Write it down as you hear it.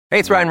Hey,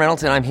 it's Ryan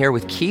Reynolds, and I'm here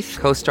with Keith,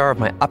 co-star of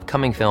my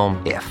upcoming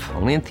film, If,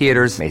 only in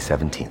theaters May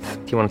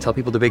 17th. Do you want to tell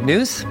people the big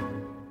news?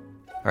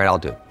 All right, I'll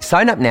do it.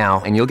 Sign up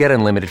now and you'll get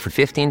unlimited for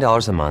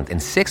 $15 a month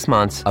and 6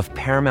 months of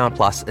Paramount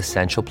Plus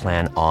Essential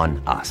Plan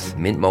on us.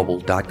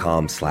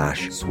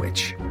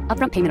 MintMobile.com/switch.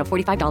 Upfront payment of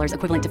 $45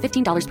 equivalent to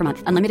 $15 per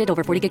month. Unlimited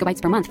over 40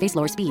 gigabytes per month. Face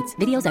lower speeds.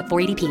 Videos at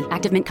 480p.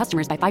 Active Mint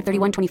customers by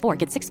 531.24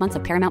 get 6 months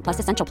of Paramount Plus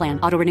Essential Plan.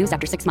 Auto renews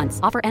after 6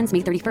 months. Offer ends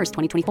May 31st,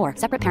 2024.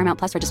 Separate Paramount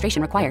Plus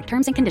registration required.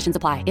 Terms and conditions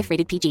apply if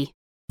rated PG.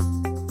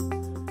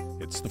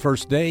 It's the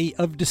first day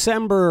of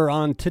December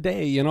on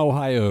Today in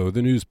Ohio,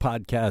 the news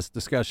podcast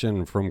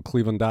discussion from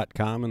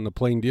Cleveland.com and The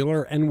Plain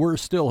Dealer, and we're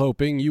still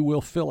hoping you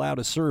will fill out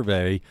a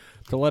survey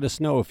to let us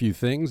know a few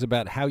things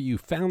about how you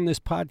found this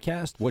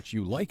podcast, what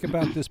you like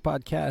about this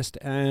podcast,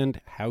 and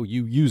how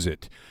you use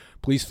it.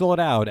 Please fill it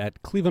out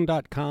at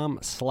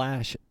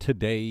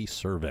Cleveland.com/Today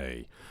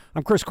Survey.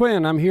 I'm Chris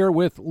Quinn. I'm here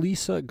with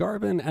Lisa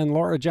Garvin and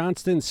Laura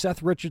Johnston.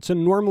 Seth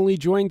Richardson normally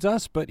joins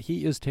us, but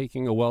he is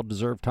taking a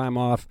well-deserved time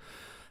off.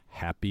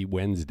 Happy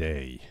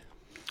Wednesday.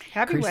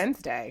 Happy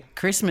Wednesday.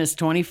 Christmas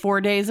 24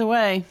 days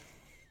away.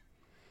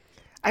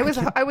 I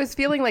was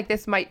feeling like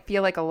this might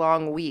feel like a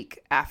long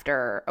week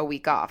after a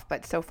week off,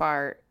 but so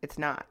far it's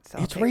not. So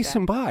it's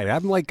racing by.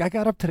 I'm like, I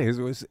got up today. Is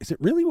it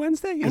really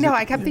Wednesday? I know.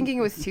 I kept thinking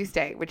it was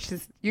Tuesday, which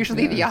is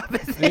usually the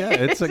opposite. Yeah,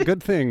 it's a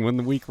good thing when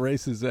the week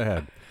races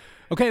ahead.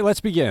 Okay,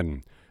 let's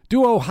begin.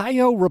 Do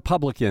Ohio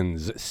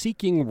Republicans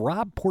seeking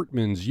Rob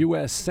Portman's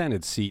U.S.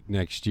 Senate seat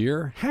next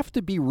year have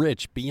to be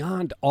rich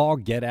beyond all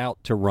get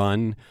out to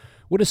run?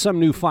 What does some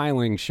new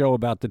filings show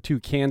about the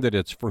two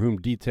candidates for whom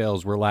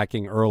details were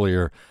lacking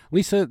earlier?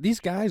 Lisa, these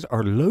guys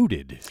are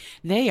loaded.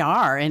 They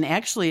are, and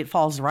actually it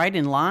falls right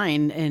in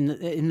line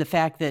in the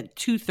fact that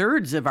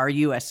 2/3 of our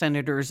U.S.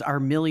 senators are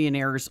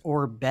millionaires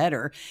or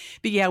better.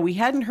 But yeah, we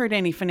hadn't heard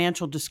any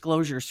financial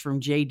disclosures from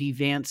J.D.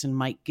 Vance and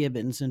Mike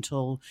Gibbons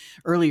until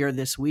earlier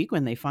this week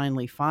when they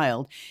finally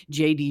filed.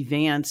 J.D.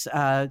 Vance,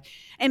 and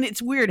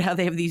it's weird how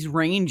they have these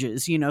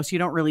ranges, so you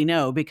don't really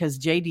know, because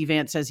J.D.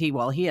 Vance says he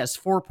has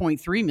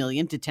 $4.3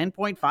 million to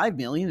 $10.5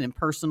 million in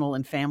personal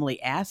and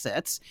family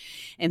assets.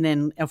 And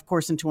then, of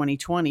course, in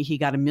 2020, he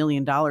got $1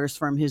 million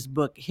from his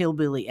book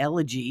Hillbilly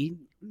Elegy,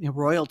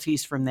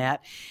 royalties from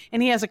that.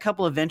 And he has a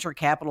couple of venture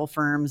capital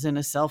firms and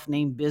a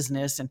self-named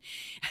business. And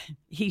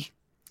he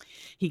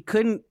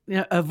couldn't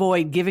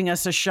avoid giving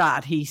us a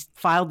shot. He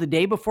filed the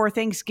day before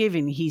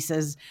Thanksgiving. He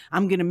says,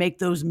 I'm going to make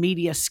those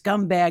media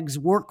scumbags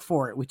work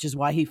for it, which is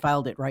why he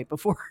filed it right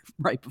before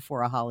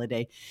a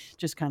holiday.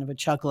 Just kind of a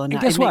chuckle. And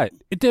guess what?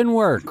 It didn't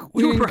work.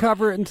 We didn't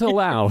cover it until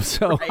now.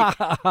 So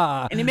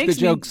and it makes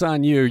the joke's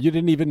on you. You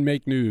didn't even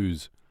make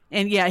news.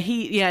 And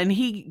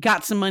he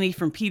got some money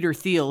from Peter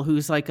Thiel,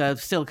 who's like a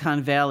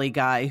Silicon Valley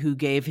guy who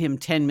gave him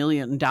 $10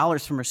 million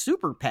from a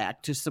super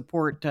PAC to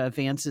support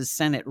Vance's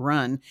Senate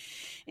run.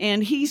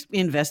 And he's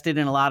invested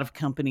in a lot of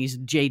companies,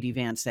 J.D.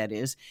 Vance, that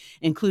is,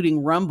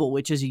 including Rumble,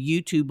 which is a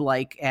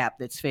YouTube-like app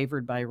that's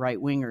favored by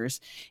right-wingers.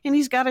 And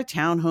he's got a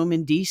townhome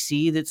in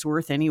D.C. that's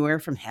worth anywhere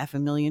from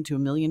 $500,000 to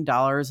 $1 million,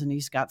 and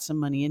he's got some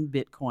money in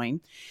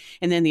Bitcoin.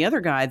 And then the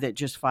other guy that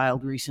just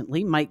filed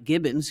recently, Mike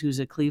Gibbons, who's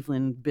a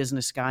Cleveland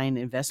business guy and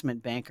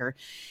investment banker,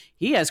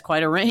 he has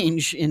quite a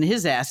range in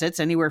his assets,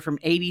 anywhere from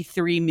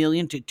 $83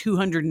 million to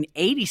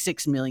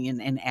 $286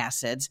 million in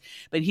assets.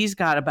 But he's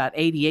got about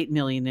 $88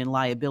 million in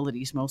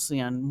liabilities,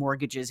 mostly on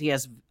mortgages. He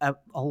has a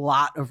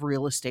lot of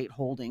real estate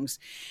holdings.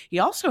 He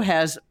also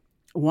has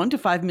 $1 to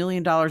 $5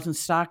 million in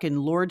stock in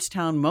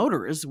Lordstown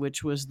Motors,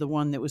 which was the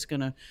one that was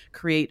going to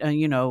create,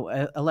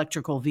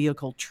 electrical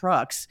vehicle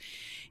trucks.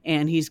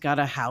 And he's got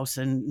a house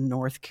in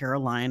North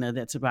Carolina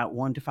that's about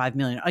 $1 to $5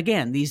 million.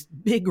 Again, these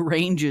big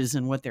ranges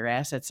in what their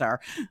assets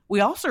are. We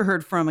also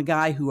heard from a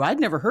guy who I'd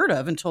never heard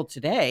of until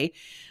today.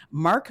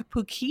 Mark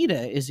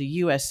Pukita is a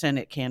U.S.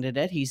 Senate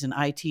candidate. He's an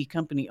IT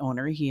company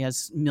owner. He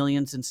has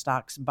millions in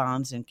stocks,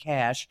 bonds, and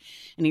cash,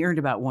 and he earned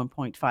about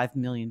 $1.5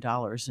 million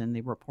in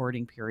the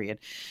reporting period.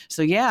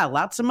 So yeah,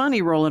 lots of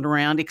money rolling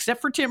around, except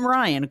for Tim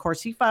Ryan. Of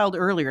course, he filed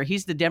earlier.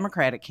 He's the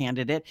Democratic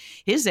candidate.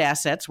 His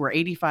assets were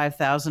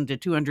 $85,000 to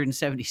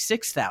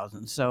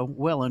 $276,000, so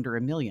well under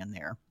 $1 million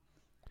there.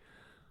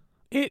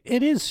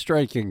 It is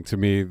striking to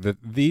me that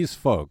these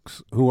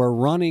folks who are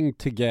running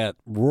to get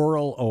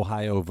rural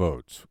Ohio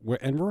votes,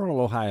 and rural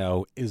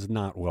Ohio is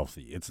not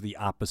wealthy. It's the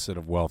opposite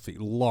of wealthy,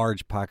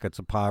 large pockets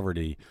of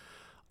poverty.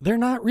 They're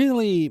not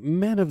really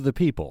men of the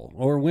people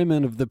or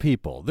women of the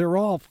people. They're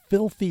all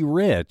filthy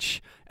rich,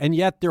 and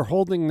yet they're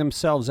holding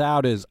themselves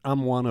out as,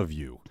 I'm one of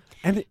you.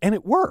 And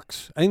it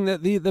works. I mean,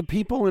 the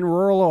people in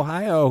rural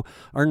Ohio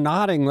are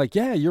nodding like,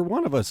 yeah, you're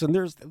one of us. And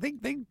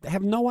they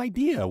have no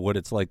idea what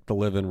it's like to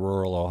live in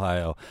rural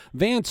Ohio.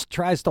 Vance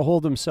tries to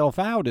hold himself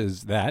out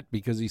as that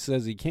because he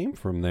says he came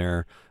from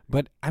there.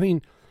 But, I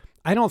mean,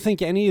 I don't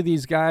think any of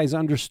these guys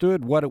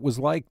understood what it was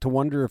like to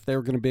wonder if they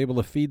were going to be able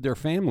to feed their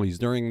families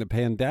during the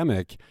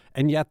pandemic,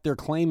 and yet they're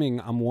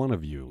claiming I'm one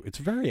of you. It's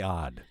very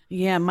odd.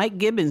 Yeah, Mike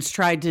Gibbons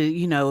tried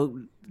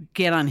to,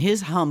 get on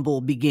his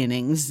humble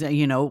beginnings.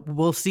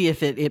 We'll see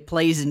if it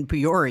plays in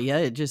Peoria.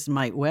 It just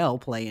might well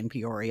play in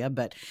Peoria.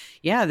 But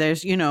yeah,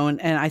 there's,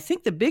 and I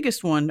think the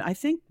biggest one, I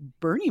think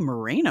Bernie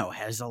Moreno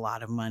has a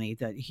lot of money.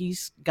 That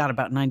he's got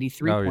about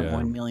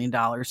 $93.1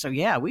 million. So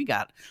yeah, we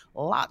got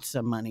lots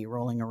of money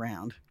rolling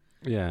around.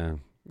 Yeah,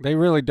 they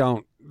really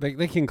don't.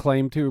 They can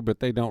claim to, but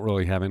they don't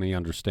really have any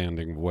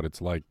understanding of what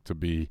it's like to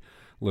be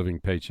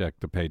living paycheck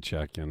to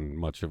paycheck in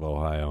much of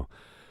Ohio.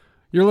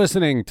 You're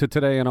listening to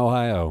Today in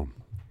Ohio.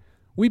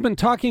 We've been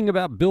talking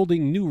about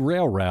building new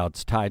rail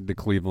routes tied to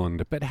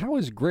Cleveland, but how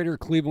is Greater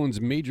Cleveland's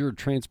major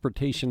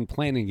transportation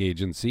planning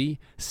agency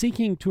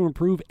seeking to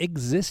improve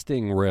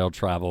existing rail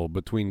travel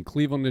between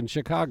Cleveland and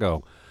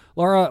Chicago?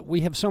 Laura,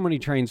 we have so many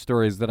train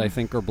stories that I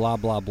think are blah,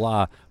 blah,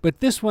 blah,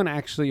 but this one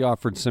actually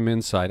offered some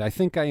insight. I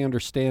think I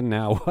understand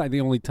now why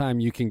the only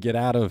time you can get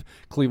out of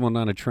Cleveland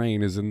on a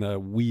train is in the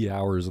wee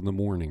hours of the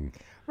morning.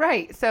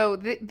 Right. So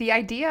the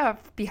idea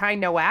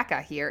behind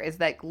NOACA here is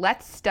that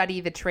let's study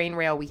the train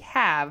rail we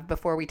have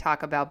before we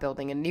talk about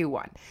building a new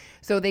one.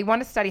 So they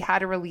want to study how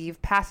to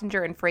relieve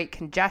passenger and freight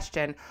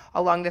congestion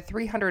along the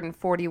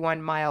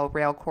 341-mile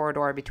rail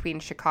corridor between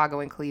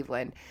Chicago and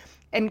Cleveland.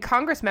 And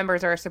Congress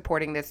members are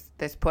supporting this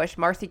push.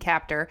 Marcy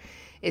Kaptur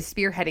is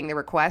spearheading the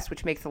request,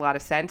 which makes a lot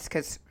of sense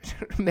because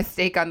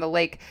mistake on the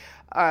lake,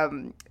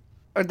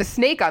 or the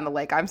Snake on the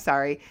Lake,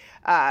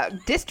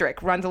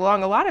 district runs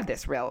along a lot of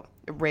this rail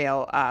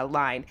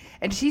line.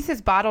 And she says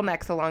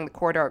bottlenecks along the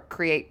corridor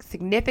create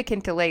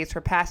significant delays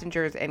for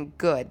passengers and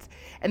goods.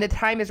 And the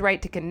time is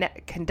right to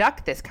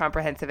conduct this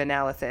comprehensive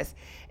analysis.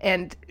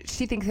 And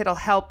she thinks it'll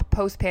help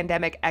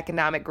post-pandemic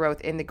economic growth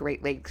in the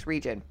Great Lakes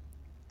region.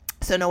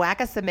 So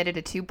NOACA submitted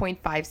a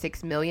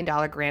 $2.56 million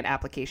grant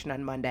application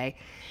on Monday.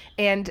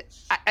 And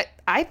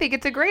I think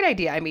it's a great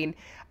idea. I mean,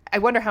 I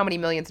wonder how many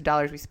millions of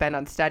dollars we spend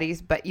on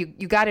studies, but you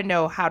got to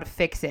know how to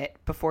fix it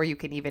before you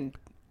can you can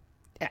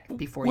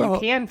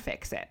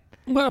fix it.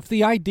 Well, if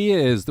the idea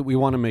is that we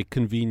want to make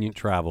convenient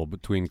travel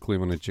between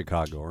Cleveland and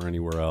Chicago or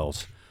anywhere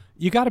else,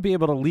 you got to be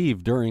able to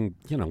leave during,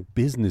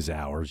 business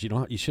hours.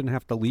 You shouldn't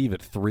have to leave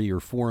at 3 or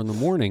 4 in the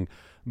morning.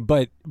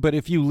 But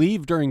if you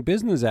leave during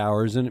business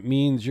hours and it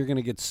means you're going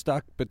to get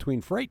stuck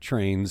between freight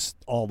trains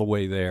all the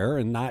way there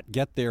and not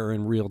get there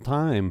in real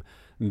time,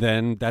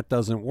 then that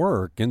doesn't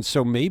work. And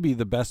so maybe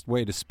the best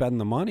way to spend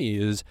the money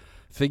is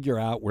figure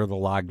out where the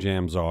log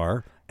jams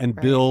are and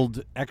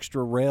build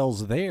extra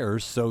rails there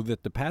so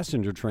that the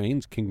passenger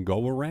trains can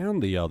go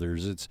around the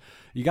others.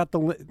 You got the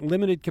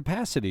limited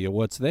capacity of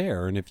what's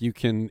there. And if you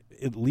can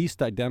at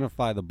least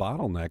identify the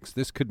bottlenecks,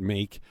 this could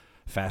make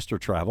faster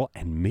travel,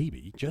 and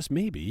maybe, just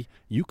maybe,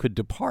 you could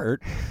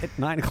depart at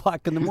 9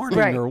 o'clock in the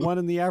morning or 1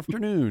 in the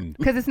afternoon.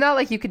 Because it's not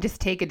like you could just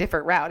take a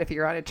different route if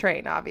you're on a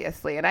train,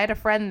 obviously. And I had a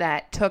friend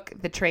that took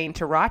the train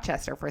to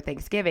Rochester for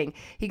Thanksgiving.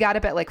 He got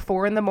up at like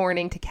 4 in the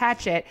morning to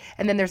catch it,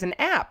 and then there's an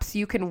app so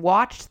you can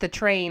watch the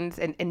trains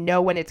and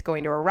know when it's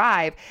going to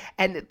arrive.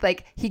 And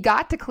like he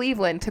got to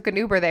Cleveland, took an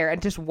Uber there,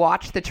 and just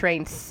watched the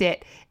train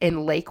sit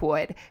in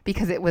Lakewood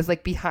because it was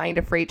like behind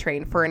a freight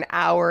train for an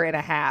hour and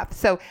a half.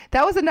 So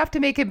that was enough to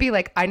make it be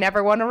like, I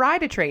never want to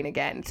ride a train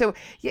again. So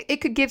it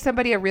could give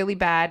somebody a really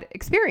bad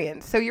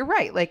experience. So you're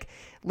right. Like,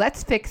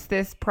 let's fix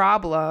this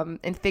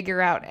problem and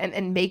figure out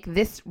and make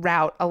this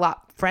route a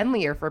lot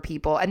friendlier for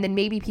people. And then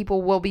maybe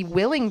people will be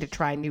willing to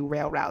try new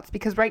rail routes.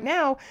 Because right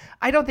now,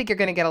 I don't think you're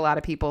going to get a lot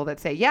of people that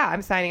say, yeah,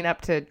 I'm signing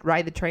up to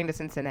ride the train to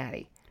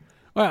Cincinnati.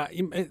 Well,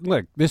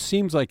 look, this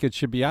seems like it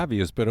should be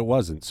obvious, but it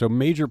wasn't. So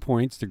major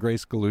points to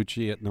Grace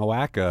Gallucci at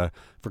NOACA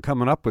for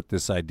coming up with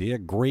this idea.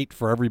 Great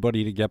for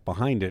everybody to get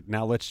behind it.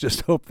 Now let's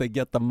just hope they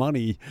get the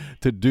money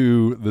to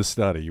do the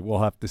study. We'll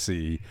have to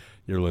see.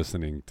 You're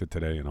listening to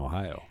Today in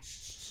Ohio.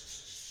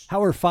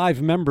 How are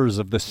 5 members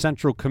of the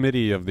Central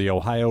Committee of the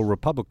Ohio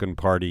Republican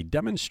Party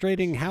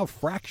demonstrating how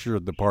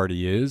fractured the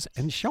party is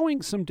and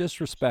showing some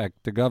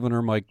disrespect to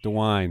Governor Mike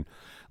DeWine?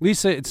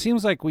 Lisa, it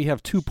seems like we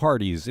have 2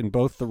 parties in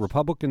both the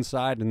Republican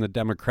side and the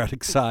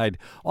Democratic side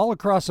all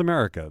across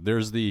America.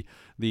 There's the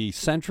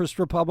centrist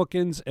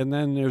Republicans, and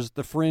then there's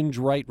the fringe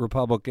right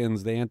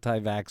Republicans, the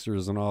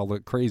anti-vaxxers and all the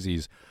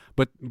crazies.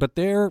 But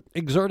they're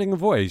exerting a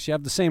voice. You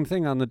have the same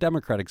thing on the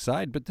Democratic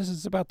side, but this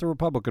is about the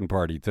Republican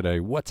Party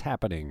today. What's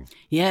happening?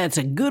 Yeah, it's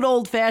a good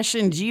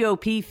old-fashioned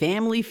GOP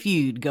family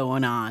feud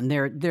going on.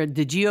 They're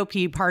the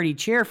GOP party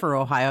chair for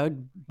Ohio,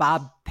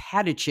 Bob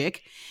Patachick,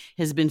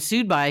 has been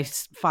sued by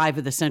 5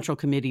 of the Central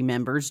Committee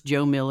members,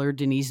 Joe Miller,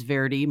 Denise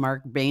Verdi,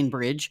 Mark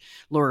Bainbridge,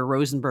 Laura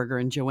Rosenberger,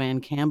 and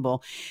Joanne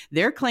Campbell.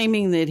 They're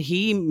claiming that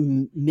he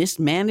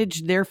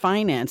mismanaged their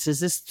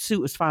finances. This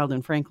suit was filed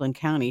in Franklin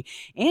County,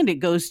 and it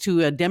goes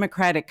to a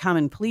Democratic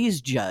Common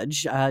Pleas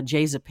judge,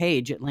 Jasa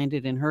Page. It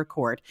landed in her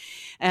court.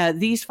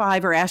 These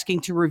 5 are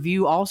asking to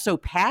review also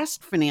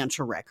past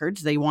financial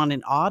records. They want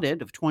an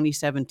audit of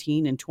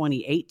 2017 and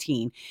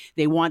 2018.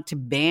 They want to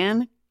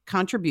ban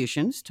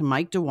contributions to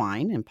Mike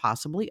DeWine and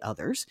possibly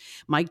others.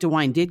 Mike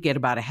DeWine did get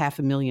about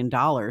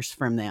 $500,000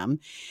 from them.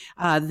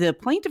 The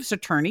plaintiff's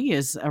attorney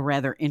is a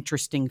rather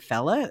interesting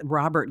fella,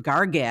 Robert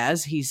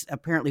Gargaz. He's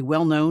apparently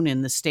well known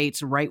in the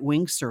state's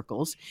right-wing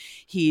circles.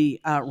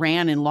 He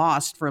ran and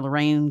lost for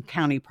Lorain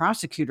County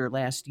prosecutor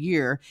last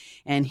year,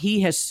 and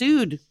he has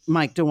sued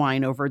Mike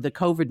DeWine over the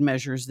COVID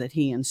measures that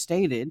he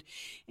instated.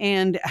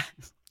 And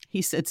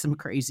he said some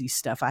crazy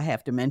stuff. I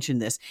have to mention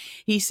this.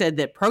 He said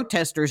that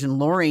protesters in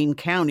Lorain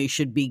County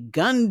should be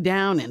gunned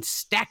down and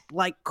stacked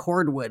like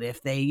cordwood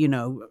if they,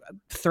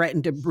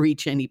 threaten to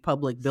breach any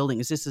public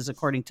buildings. This is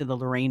according to the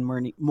Lorain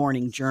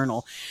Morning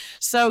Journal.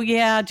 So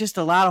yeah, just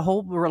a lot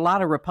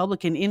of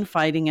Republican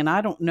infighting, and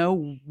I don't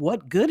know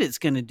what good it's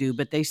going to do,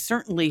 but they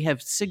certainly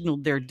have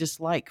signaled their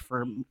dislike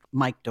for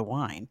Mike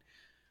DeWine.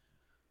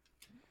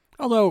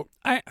 Although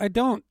I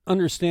don't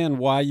understand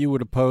why you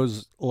would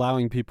oppose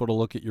allowing people to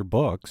look at your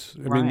books.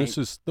 I mean, this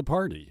is the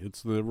party.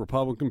 It's the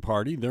Republican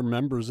Party. They're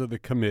members of the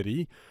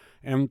committee,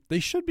 and they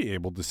should be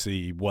able to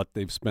see what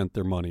they've spent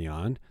their money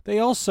on. They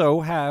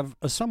also have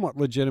a somewhat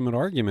legitimate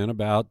argument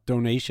about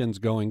donations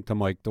going to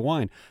Mike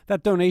DeWine.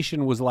 That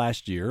donation was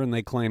last year, and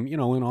they claim, in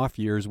off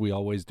years we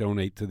always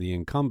donate to the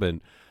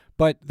incumbent.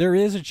 But there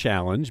is a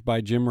challenge by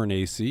Jim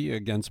Renacci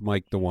against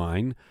Mike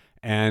DeWine.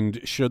 And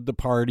should the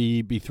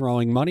party be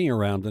throwing money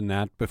around in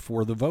that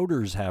before the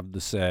voters have the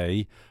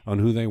say on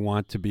who they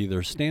want to be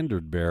their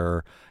standard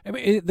bearer? I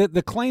mean,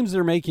 the claims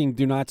they're making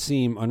do not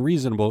seem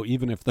unreasonable,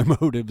 even if their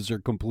motives are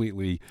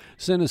completely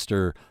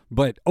sinister.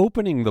 But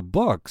opening the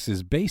books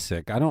is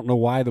basic. I don't know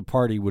why the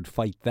party would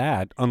fight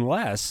that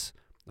unless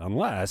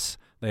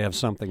they have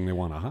something they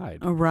want to hide.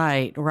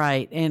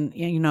 Right. And,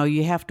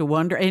 you have to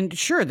wonder. And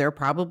sure, there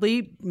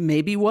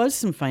maybe was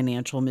some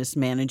financial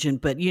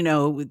mismanagement, but,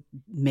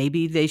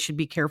 maybe they should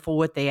be careful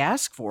what they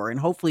ask for, and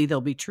hopefully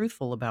they'll be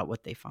truthful about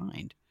what they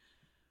find.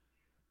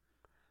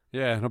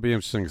 Yeah, it'll be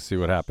interesting to see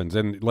what happens.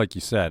 And like you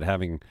said,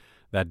 having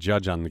that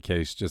judge on the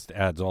case just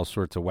adds all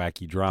sorts of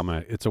wacky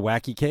drama. It's a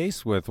wacky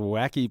case with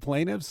wacky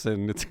plaintiffs,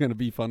 and it's going to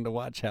be fun to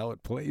watch how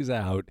it plays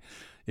out.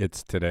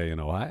 It's Today in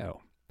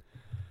Ohio.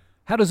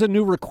 How does a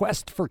new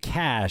request for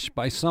cash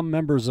by some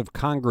members of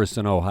Congress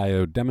in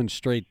Ohio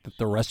demonstrate that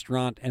the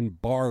restaurant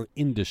and bar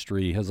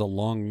industry has a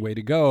long way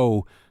to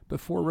go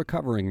before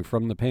recovering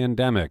from the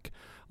pandemic?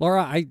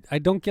 Laura, I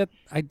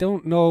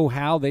don't know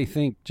how they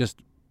think just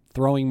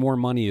throwing more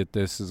money at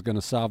this is going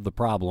to solve the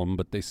problem,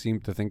 but they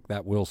seem to think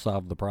that will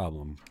solve the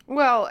problem.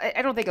 Well,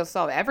 I don't think it'll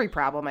solve every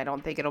problem. I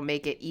don't think it'll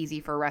make it easy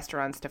for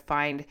restaurants to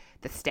find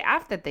the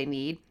staff that they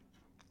need.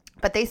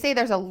 But they say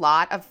there's a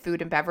lot of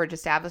food and beverage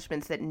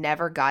establishments that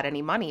never got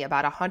any money.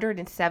 About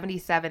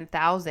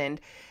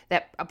 177,000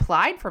 that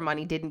applied for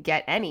money didn't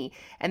get any.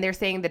 And they're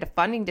saying that a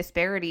funding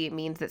disparity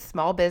means that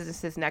small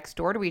businesses next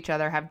door to each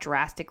other have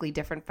drastically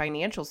different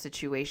financial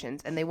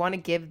situations. And they want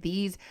to give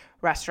these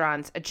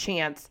restaurants a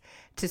chance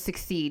to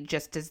succeed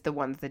just as the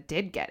ones that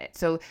did get it.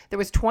 So there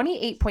was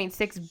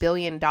 $28.6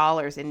 billion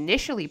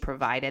initially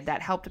provided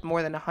that helped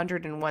more than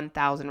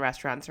 101,000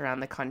 restaurants around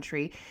the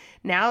country.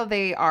 Now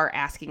they are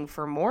asking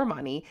for more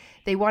money.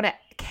 They want to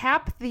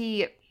cap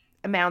the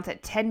amounts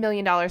at $10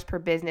 million per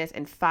business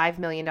and $5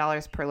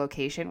 million per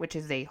location, which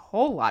is a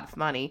whole lot of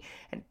money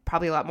and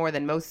probably a lot more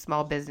than most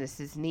small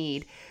businesses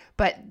need.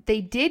 But they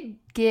did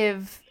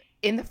give,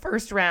 in the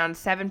first round,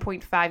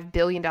 $7.5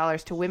 billion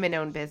to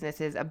women-owned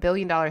businesses, $1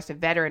 billion to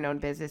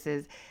veteran-owned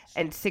businesses,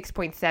 and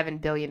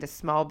 $6.7 billion to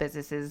small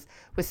businesses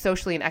with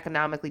socially and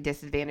economically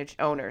disadvantaged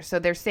owners. So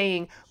they're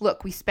saying,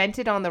 look, we spent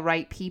it on the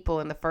right people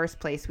in the first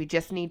place. We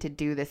just need to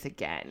do this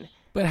again.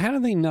 But how do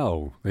they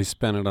know they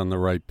spent it on the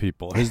right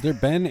people? Has there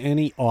been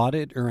any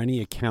audit or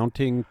any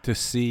accounting to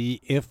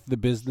see if the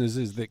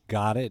businesses that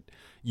got it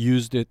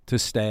used it to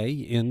stay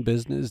in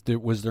business?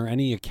 Was there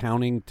any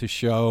accounting to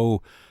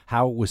show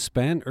how it was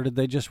spent, or did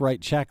they just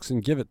write checks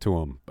and give it to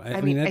them?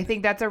 I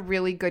think that's a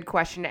really good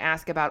question to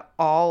ask about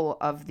all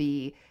of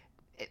the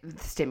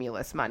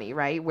stimulus money,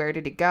 right? Where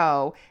did it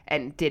go?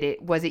 And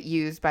was it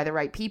used by the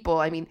right people?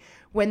 I mean,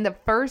 when the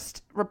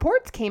first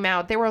reports came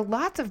out, there were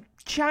lots of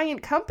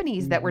giant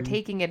companies that were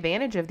taking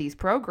advantage of these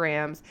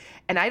programs.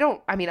 And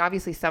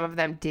obviously some of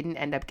them didn't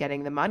end up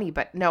getting the money,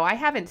 but no, I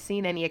haven't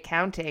seen any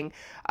accounting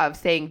of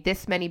saying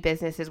this many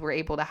businesses were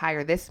able to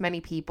hire this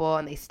many people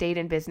and they stayed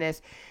in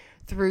business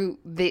through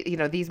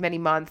these many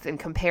months and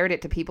compared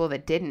it to people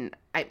that didn't.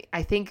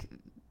 I think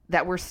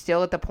that we're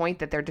still at the point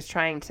that they're just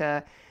trying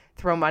to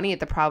throw money at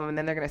the problem and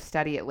then they're going to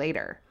study it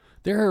later.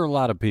 There are a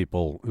lot of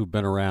people who've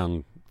been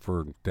around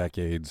for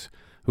decades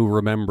who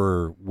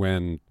remember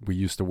when we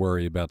used to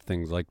worry about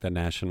things like the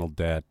national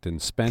debt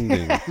and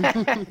spending.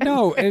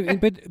 No,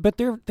 but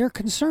they're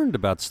concerned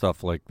about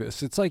stuff like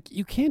this. It's like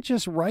you can't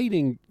just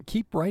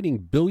keep writing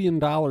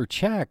billion-dollar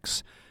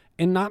checks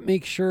and not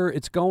make sure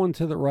it's going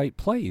to the right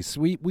place.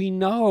 We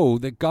know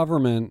that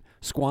government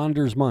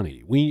squanders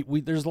money.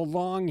 There's a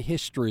long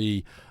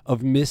history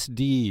of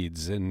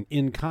misdeeds and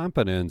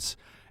incompetence.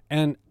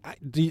 And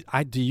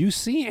do you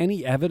see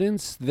any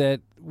evidence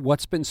that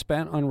what's been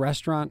spent on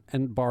restaurant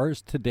and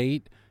bars to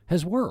date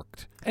has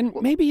worked. And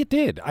maybe it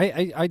did.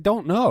 I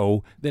don't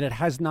know that it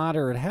has not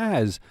or it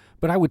has,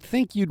 but I would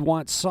think you'd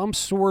want some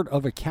sort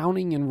of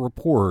accounting and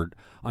report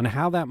on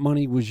how that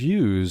money was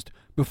used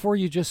before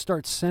you just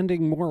start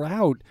sending more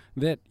out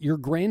that your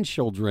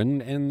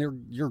grandchildren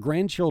and your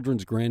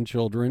grandchildren's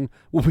grandchildren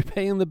will be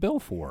paying the bill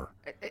for.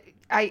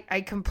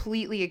 I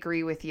completely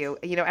agree with you.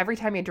 You know, every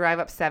time you drive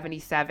up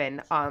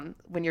 77,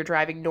 when you're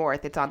driving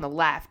north, it's on the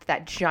left,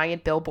 that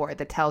giant billboard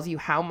that tells you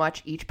how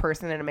much each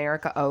person in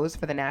America owes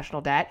for the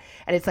national debt.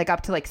 And it's like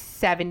up to like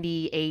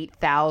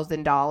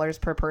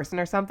 $78,000 per person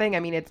or something. I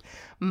mean, it's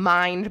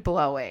mind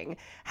blowing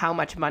how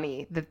much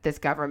money that this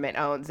government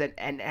owns.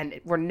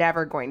 And we're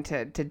never going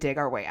to dig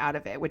our way out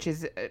of it, which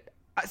is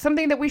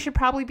something that we should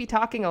probably be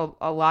talking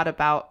a lot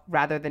about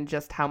rather than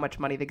just how much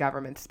money the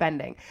government's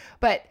spending.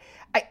 But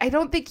I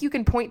don't think you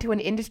can point to an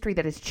industry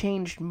that has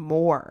changed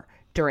more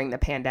during the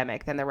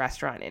pandemic than the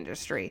restaurant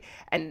industry.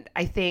 And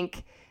I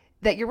think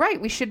that you're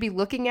right. We should be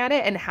looking at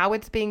it and how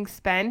it's being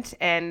spent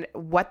and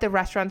what the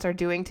restaurants are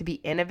doing to be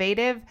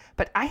innovative.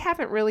 But I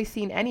haven't really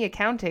seen any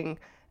accounting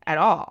at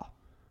all.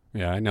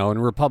 Yeah, I know.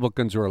 And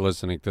Republicans who are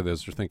listening to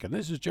this are thinking,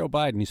 this is Joe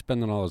Biden. He's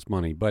spending all his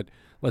money. But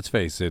let's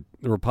face it,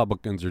 the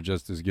Republicans are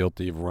just as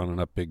guilty of running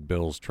up big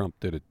bills. Trump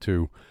did it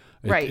too.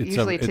 Right,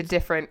 usually to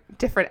different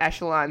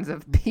echelons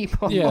of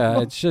people.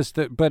 Yeah, it's just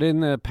that, but in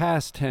the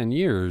past 10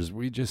 years,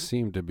 we just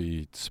seem to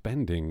be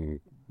spending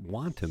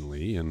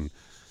wantonly, and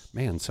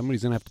man,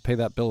 somebody's going to have to pay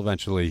that bill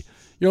eventually.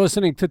 You're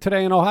listening to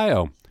Today in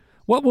Ohio.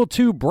 What will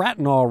two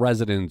Bratenahl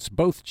residents,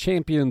 both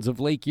champions of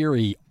Lake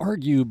Erie,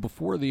 argue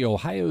before the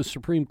Ohio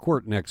Supreme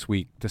Court next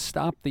week to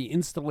stop the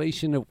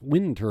installation of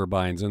wind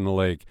turbines in the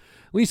lake?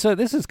 Lisa,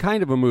 this is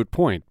kind of a moot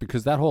point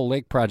because that whole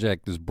lake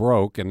project is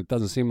broke and it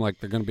doesn't seem like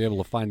they're going to be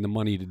able to find the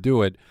money to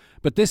do it.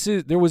 But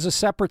there was a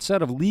separate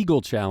set of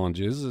legal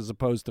challenges as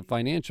opposed to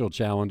financial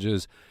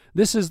challenges.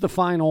 This is the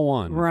final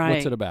one. Right.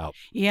 What's it about?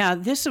 Yeah,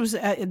 this was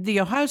the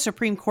Ohio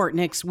Supreme Court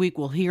next week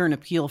will hear an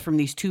appeal from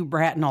these two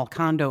Bratenahl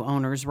condo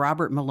owners,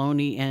 Robert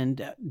Maloney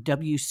and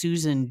W.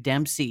 Susan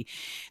Dempsey.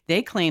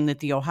 They claim that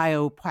the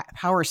Ohio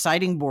Power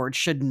Siting Board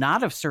should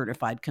not have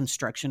certified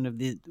construction of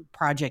the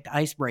Project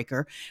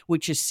Icebreaker,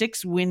 which is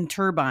 6 wind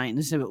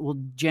turbines that will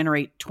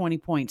generate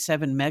 20.7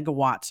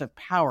 megawatts of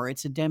power.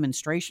 It's a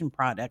demonstration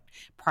project.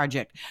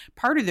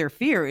 Part of their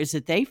fear is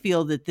that they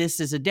feel that this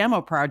is a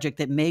demo project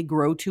that may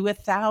grow to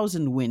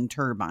 1,000 wind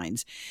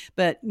turbines.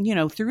 But, you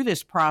know, through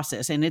this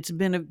process, and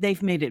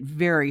they've made it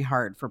very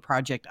hard for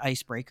Project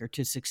Icebreaker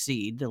to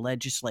succeed, the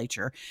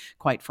legislature,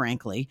 quite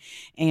frankly.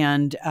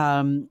 And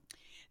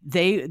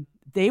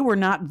they were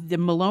not, the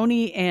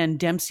Maloney and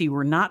Dempsey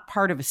were not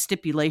part of a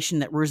stipulation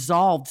that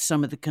resolved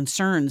some of the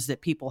concerns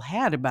that people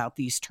had about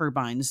these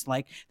turbines.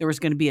 Like there was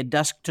going to be a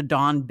dusk to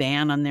dawn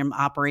ban on them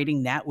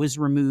operating. That was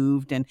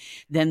removed. And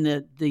then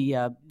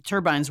the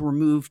turbines were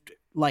moved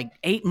like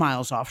 8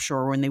 miles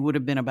offshore when they would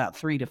have been about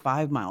 3 to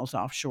 5 miles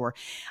offshore.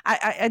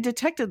 I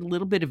detected a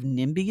little bit of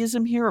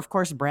NIMBYism here. Of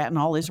course,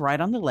 Bratenahl is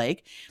right on the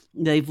lake.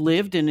 They've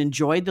lived and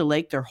enjoyed the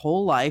lake their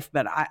whole life,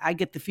 but I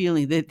get the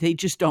feeling that they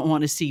just don't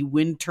want to see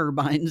wind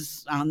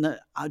turbines on the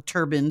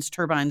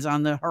turbines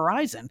on the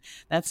horizon.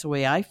 That's the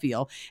way I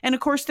feel. And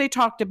of course, they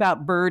talked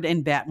about bird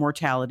and bat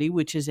mortality,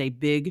 which is a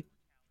big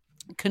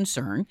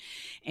concern.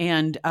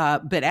 And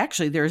but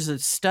actually there's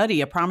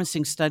a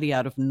promising study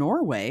out of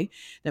Norway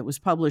that was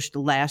published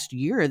last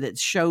year that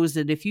shows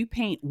that if you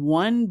paint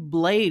one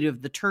blade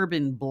of the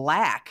turbine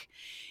black,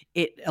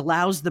 it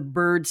allows the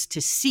birds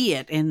to see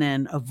it and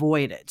then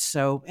avoid it.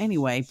 So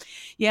anyway,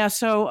 yeah,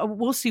 so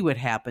we'll see what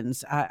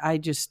happens.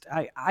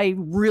 I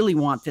really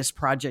want this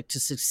project to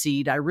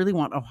succeed. I really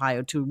want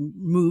Ohio to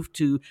move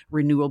to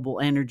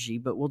renewable energy,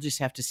 but we'll just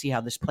have to see how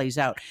this plays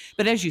out.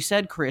 But as you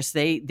said, Chris,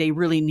 they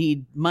really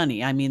need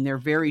money. I mean, they're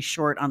very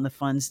short on the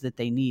funds that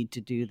they need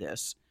to do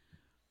this.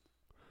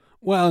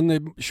 Well, and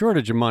the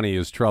shortage of money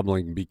is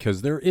troubling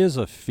because there is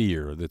a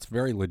fear that's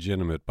very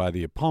legitimate by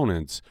the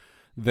opponents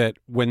that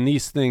when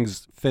these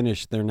things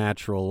finish their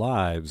natural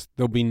lives,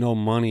 there'll be no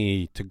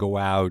money to go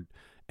out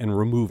and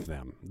remove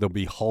them. There'll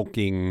be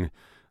hulking,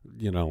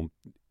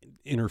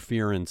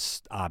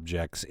 interference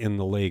objects in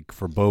the lake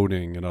for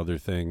boating and other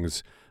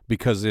things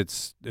because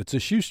it's a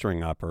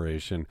shoestring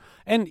operation.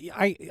 And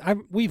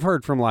we've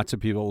heard from lots of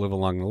people who live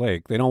along the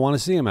lake. They don't want to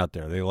see them out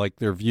there. They like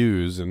their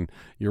views, and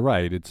you're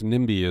right, it's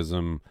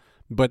NIMBYism.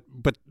 But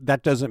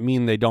that doesn't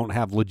mean they don't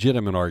have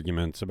legitimate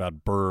arguments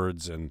about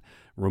birds and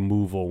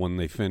removal when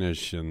they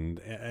finish. And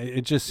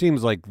it just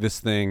seems like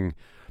this thing,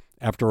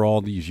 after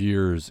all these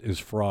years, is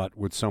fraught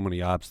with so many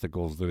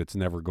obstacles that it's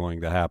never going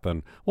to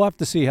happen. We'll have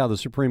to see how the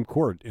Supreme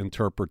Court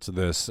interprets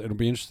this. It'll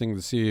be interesting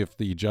to see if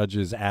the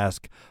judges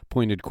ask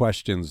pointed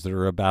questions that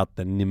are about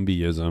the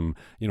NIMBYism,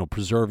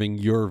 preserving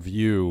your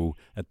view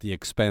at the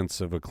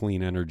expense of a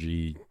clean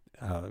energy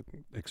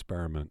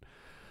experiment.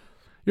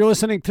 You're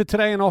listening to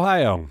Today in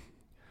Ohio.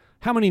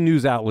 How many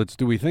news outlets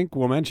do we think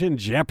will mention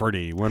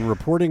Jeopardy when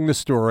reporting the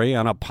story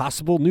on a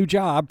possible new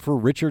job for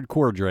Richard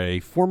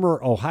Cordray, former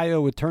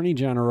Ohio Attorney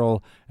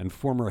General and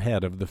former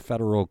head of the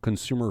Federal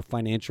Consumer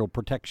Financial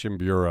Protection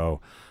Bureau?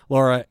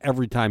 Laura,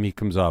 every time he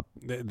comes up,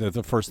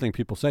 the first thing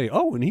people say,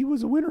 oh, and he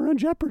was a winner on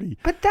Jeopardy.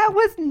 But that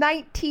was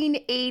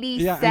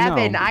 1987.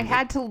 Yeah, I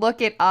had to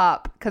look it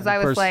up because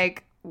I was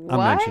like, what?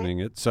 I'm mentioning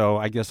it, so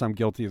I guess I'm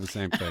guilty of the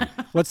same thing.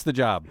 What's the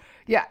job?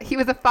 Yeah, he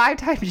was a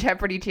 5-time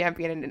Jeopardy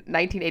champion in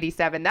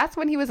 1987. That's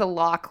when he was a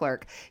law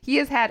clerk. He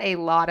has had a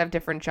lot of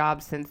different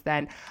jobs since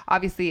then.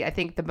 Obviously, I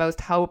think the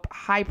most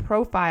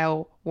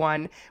high-profile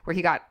one where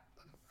he got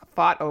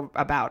fought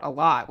about a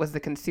lot was the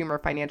Consumer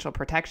Financial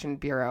Protection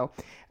Bureau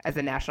as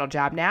a national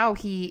job. Now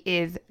he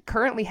is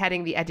currently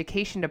heading the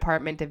Education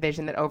Department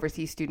division that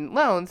oversees student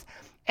loans.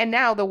 And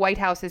now the White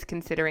House is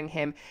considering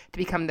him to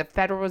become the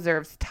Federal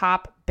Reserve's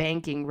top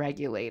banking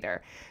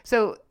regulator.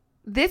 So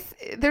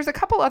there's a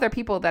couple other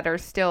people that are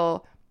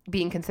still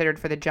being considered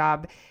for the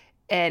job.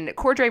 And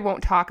Cordray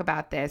won't talk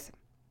about this,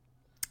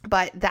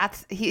 but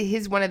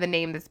he's one of the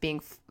names that's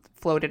being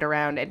floated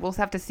around. And we'll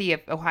have to see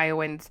if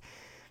Ohioans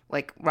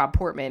like Rob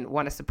Portman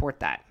want to support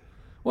that.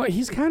 Well,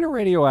 he's kind of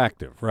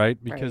radioactive, right?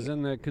 Because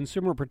in the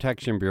Consumer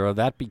Protection Bureau,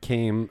 that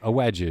became a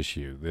wedge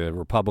issue. The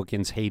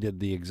Republicans hated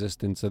the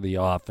existence of the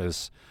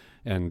office,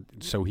 and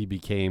so he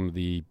became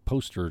the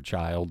poster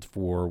child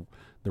for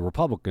the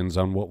Republicans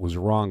on what was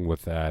wrong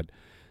with that.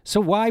 So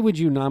why would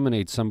you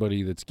nominate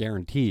somebody that's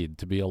guaranteed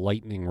to be a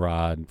lightning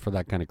rod for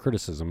that kind of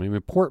criticism? I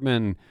mean,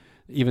 Portman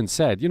even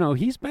said,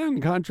 he's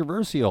been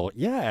controversial.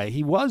 Yeah,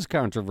 he was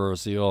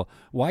controversial.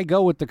 Why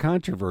go with the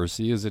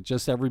controversy? Is it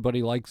just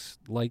everybody likes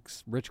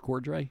Rich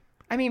Cordray?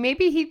 I mean,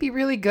 maybe he'd be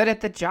really good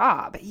at the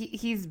job.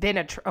 He's been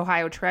an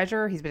Ohio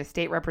treasurer. He's been a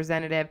state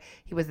representative.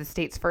 He was the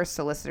state's first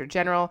solicitor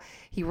general.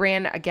 He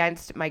ran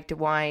against Mike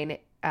DeWine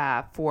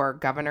for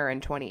governor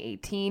in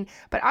 2018.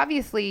 But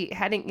obviously,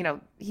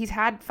 he's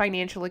had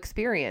financial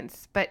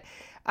experience. But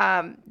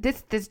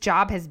this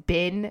job has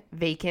been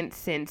vacant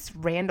since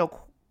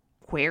Randall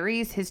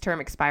Queries. His term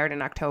expired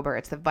in October.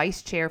 It's the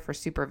vice chair for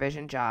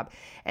supervision job.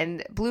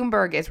 And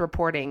Bloomberg is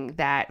reporting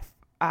that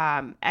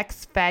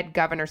ex-Fed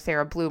Governor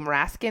Sarah Bloom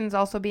Raskin's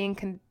also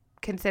being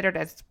considered,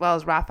 as well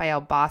as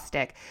Raphael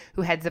Bostic,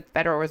 who heads the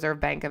Federal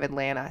Reserve Bank of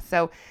Atlanta.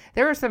 So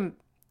there are some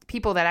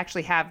people that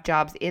actually have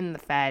jobs in the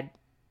Fed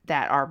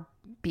that are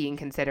being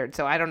considered.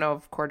 So I don't know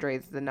if Cordray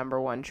is the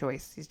number one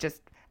choice. He's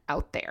just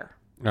out there.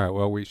 All right,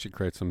 well, we should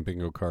create some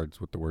bingo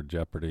cards with the word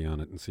Jeopardy on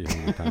it and see how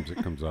many times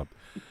it comes up.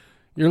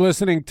 You're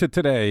listening to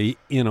Today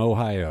in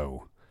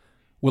Ohio.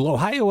 Will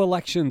Ohio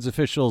elections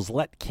officials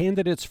let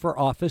candidates for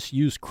office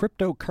use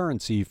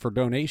cryptocurrency for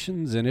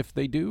donations? And if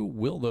they do,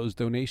 will those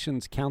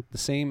donations count the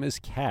same as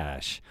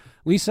cash?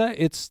 Lisa,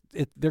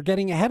 they're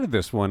getting ahead of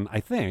this one, I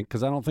think,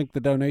 because I don't think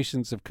the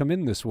donations have come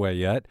in this way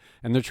yet.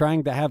 And they're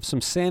trying to have some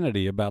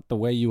sanity about the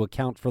way you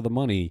account for the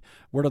money.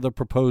 What are the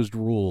proposed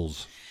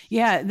rules?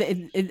 Yeah,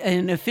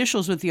 and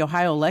officials with the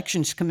Ohio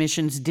Elections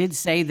Commissions did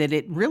say that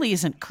it really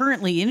isn't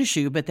currently an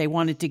issue, but they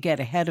wanted to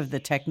get ahead of the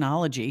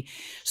technology.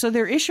 So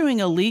they're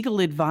issuing a legal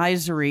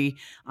advisory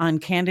on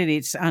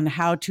candidates on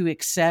how to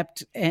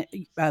accept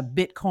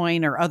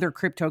Bitcoin or other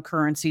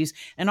cryptocurrencies,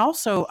 and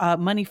also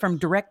money from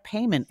direct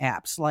payment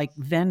apps like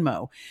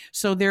Venmo.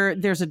 So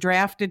there's a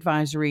draft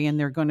advisory,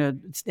 and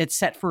it's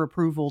set for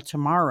approval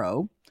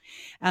tomorrow.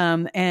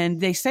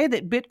 And they say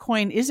that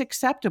Bitcoin is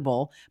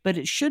acceptable, but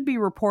it should be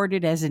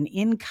reported as an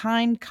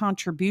in-kind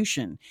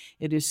contribution.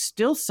 It is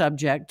still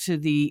subject to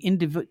the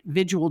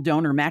individual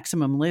donor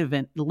maximum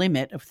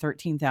limit of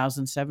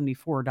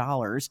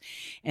 $13,074.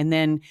 And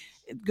then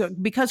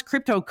because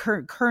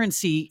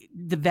cryptocurrency,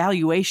 the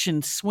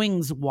valuation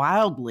swings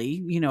wildly,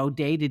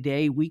 day to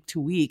day, week to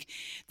week,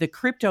 the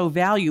crypto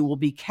value will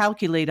be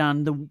calculated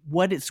on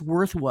what its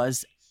worth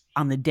was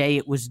on the day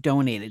it was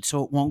donated,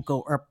 so it won't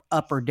go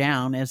up or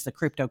down as the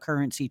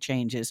cryptocurrency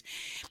changes.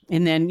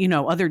 And then,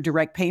 other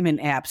direct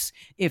payment apps,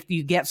 if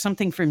you get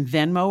something from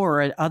Venmo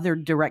or other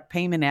direct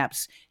payment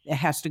apps, it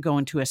has to go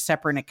into a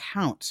separate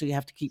account. So you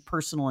have to keep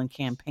personal and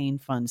campaign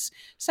funds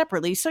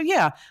separately. So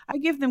yeah, I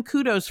give them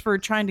kudos for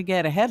trying to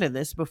get ahead of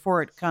this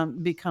before it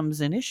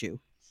becomes an issue.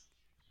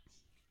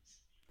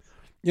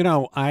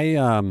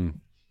 I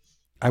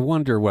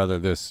wonder whether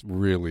this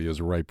really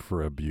is ripe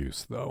for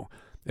abuse, though.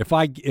 If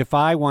I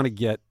want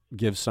to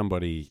give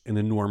somebody an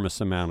enormous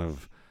amount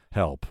of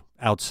help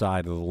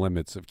outside of the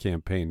limits of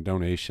campaign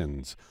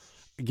donations,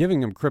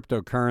 giving them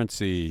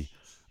cryptocurrency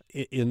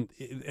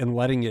and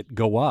letting it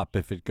go up,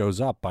 if it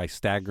goes up by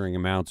staggering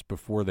amounts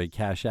before they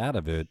cash out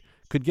of it,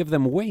 could give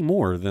them way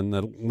more than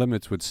the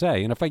limits would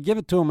say. And if I give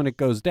it to them and it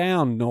goes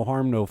down, no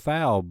harm, no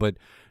foul. But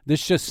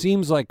this just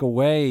seems like a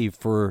way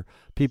for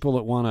people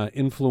that want to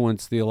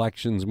influence the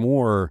elections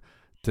more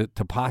to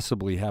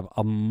possibly have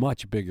a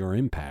much bigger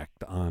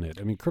impact on it.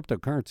 I mean,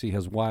 cryptocurrency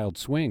has wild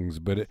swings,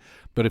 but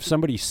if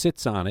somebody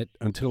sits on it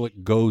until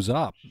it goes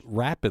up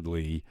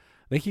rapidly,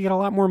 they can get a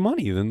lot more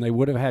money than they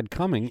would have had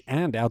coming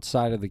and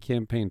outside of the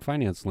campaign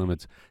finance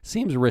limits.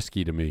 Seems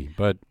risky to me,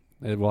 but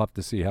we'll have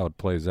to see how it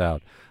plays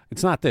out.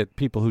 It's not that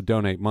people who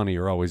donate money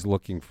are always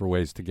looking for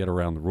ways to get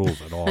around the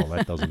rules at all.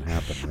 That doesn't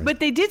happen, right?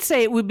 But they did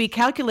say it would be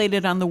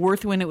calculated on the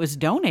worth when it was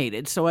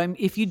donated. So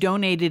if you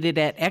donated it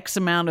at X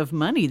amount of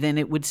money, then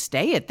it would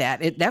stay at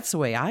that. That's the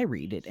way I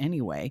read it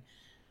anyway.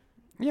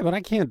 Yeah, but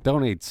I can't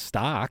donate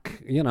stock.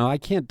 I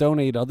can't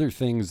donate other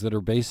things that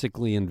are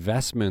basically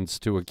investments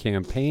to a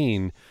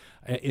campaign.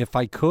 If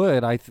I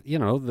could,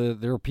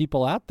 there are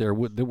people out there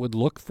that would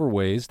look for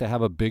ways to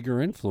have a bigger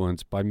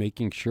influence by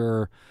making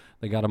sure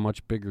they got a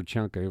much bigger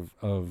chunk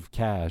of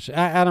cash.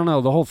 I don't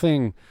know. The whole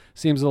thing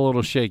seems a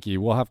little shaky.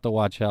 We'll have to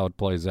watch how it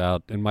plays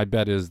out. And my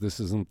bet is this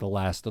isn't the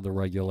last of the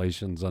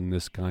regulations on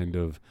this kind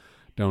of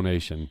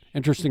donation.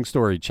 Interesting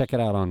story. Check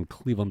it out on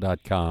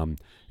cleveland.com.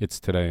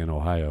 It's Today in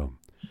Ohio.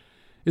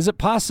 Is it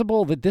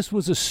possible that this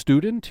was a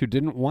student who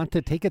didn't want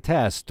to take a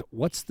test?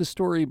 What's the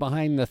story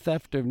behind the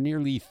theft of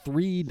nearly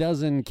 3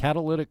 dozen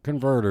catalytic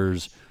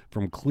converters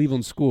from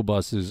Cleveland school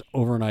buses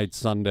overnight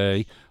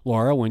Sunday?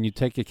 Laura, when you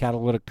take a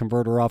catalytic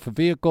converter off a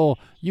vehicle,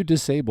 you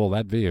disable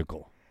that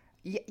vehicle.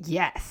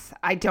 Yes.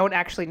 I don't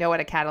actually know what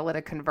a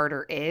catalytic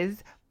converter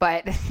is,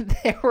 but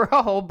there were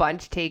a whole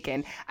bunch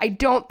taken. I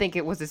don't think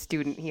it was a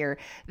student here.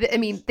 I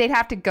mean, they'd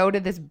have to go to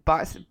this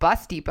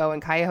bus depot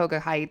in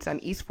Cuyahoga Heights on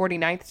East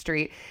 49th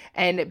Street,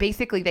 and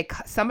basically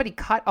somebody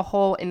cut a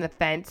hole in the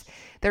fence.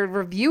 They're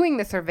reviewing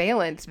the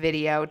surveillance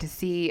video to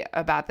see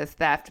about this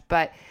theft,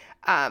 but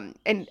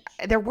and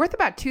they're worth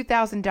about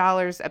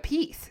 $2,000 a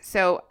piece.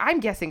 So I'm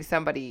guessing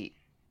somebody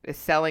is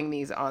selling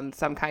these on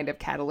some kind of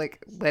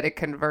catalytic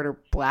converter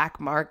black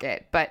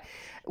market. But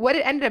what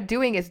it ended up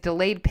doing is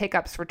delayed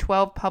pickups for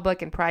 12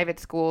 public and private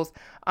schools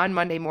on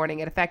Monday morning.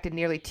 It affected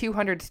nearly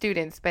 200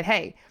 students. But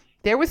hey,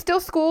 there was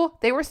still school.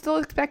 They were still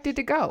expected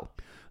to go.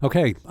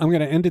 Okay, I'm going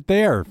to end it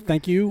there.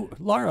 Thank you,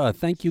 Laura.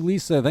 Thank you,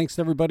 Lisa. Thanks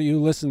to everybody who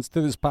listens to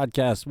this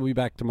podcast. We'll be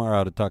back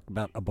tomorrow to talk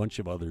about a bunch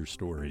of other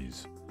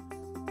stories.